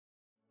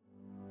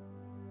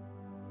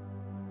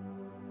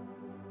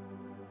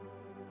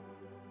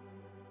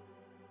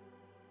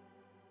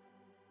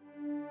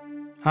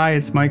Hi,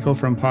 it's Michael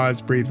from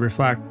Pause, Breathe,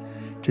 Reflect.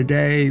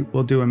 Today,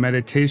 we'll do a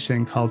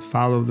meditation called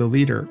Follow the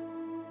Leader.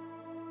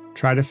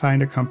 Try to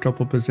find a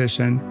comfortable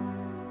position.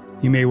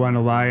 You may want to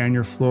lie on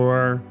your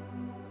floor,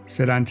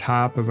 sit on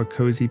top of a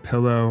cozy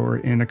pillow, or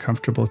in a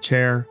comfortable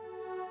chair.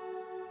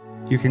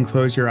 You can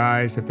close your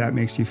eyes if that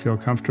makes you feel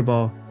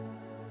comfortable.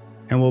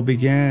 And we'll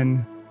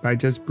begin by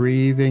just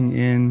breathing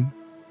in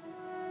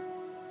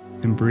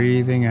and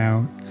breathing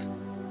out.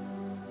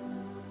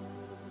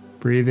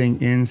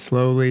 Breathing in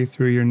slowly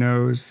through your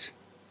nose.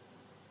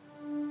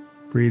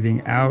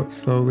 Breathing out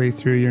slowly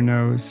through your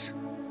nose.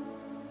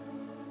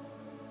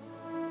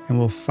 And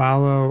we'll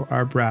follow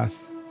our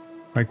breath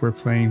like we're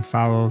playing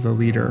Follow the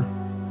Leader.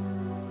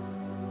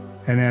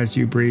 And as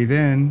you breathe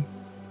in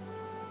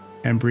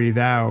and breathe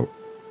out,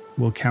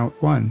 we'll count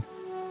 1.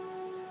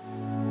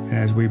 And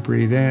as we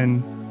breathe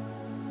in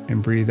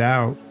and breathe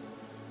out,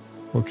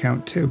 we'll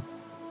count 2.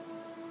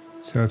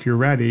 So if you're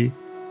ready,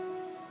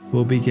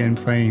 we'll begin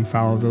playing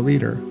Follow the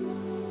Leader.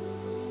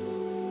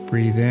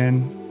 Breathe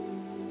in,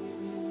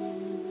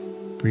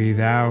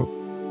 breathe out,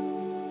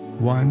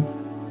 1.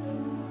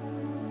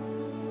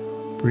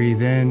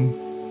 Breathe in,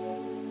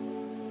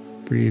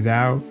 breathe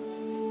out,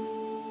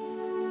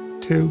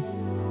 2.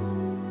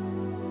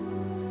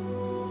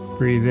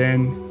 Breathe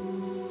in,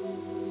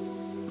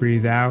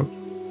 breathe out,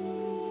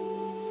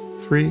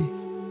 3.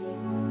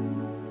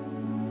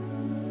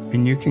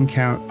 And you can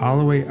count all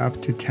the way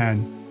up to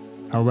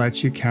 10. I'll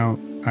let you count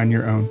on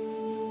your own.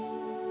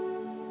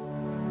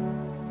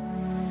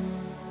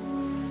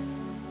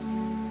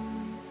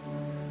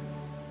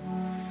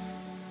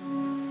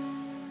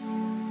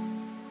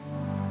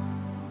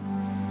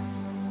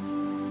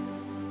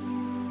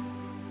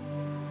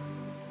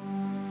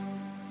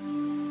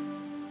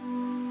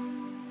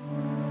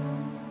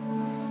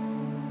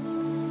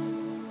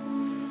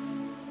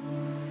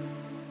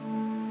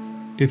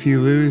 If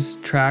you lose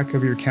track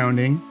of your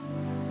counting,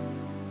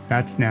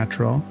 that's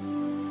natural.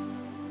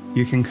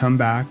 You can come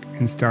back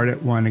and start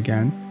at 1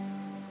 again.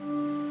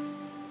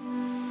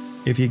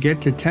 If you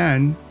get to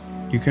 10,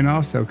 you can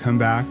also come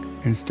back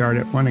and start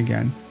at 1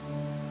 again.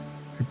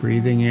 By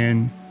breathing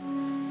in,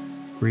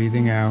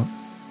 breathing out,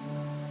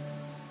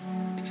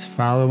 just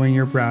following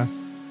your breath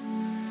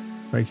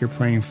like you're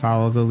playing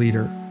Follow the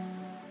Leader.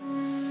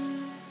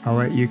 I'll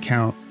let you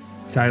count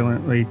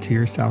silently to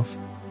yourself.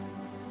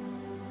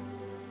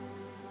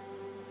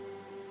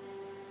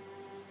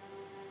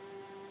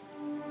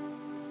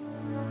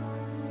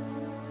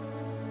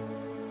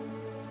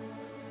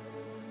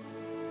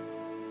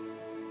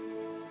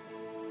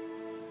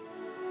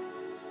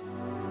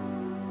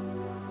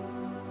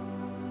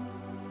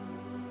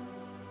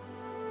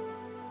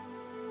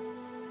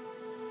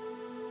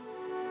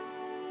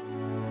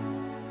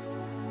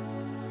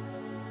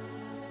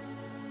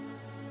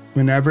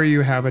 Whenever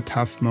you have a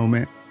tough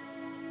moment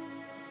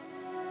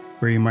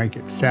where you might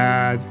get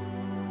sad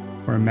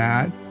or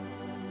mad,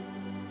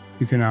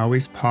 you can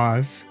always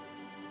pause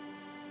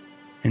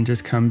and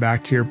just come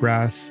back to your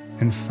breath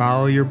and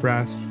follow your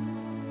breath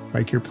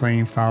like you're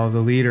playing Follow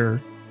the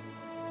Leader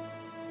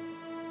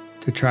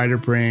to try to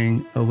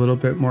bring a little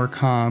bit more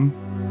calm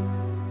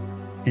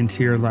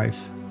into your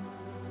life.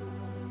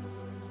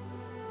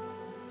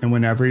 And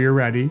whenever you're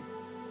ready,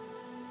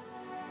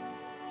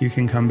 you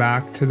can come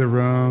back to the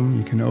room,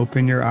 you can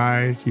open your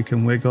eyes, you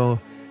can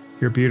wiggle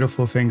your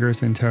beautiful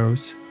fingers and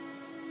toes.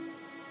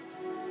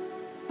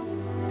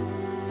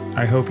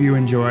 I hope you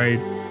enjoyed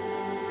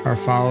our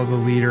Follow the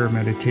Leader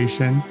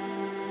meditation,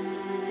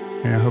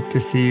 and I hope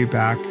to see you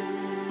back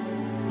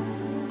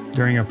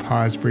during a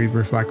Pause, Breathe,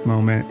 Reflect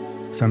moment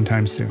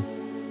sometime soon.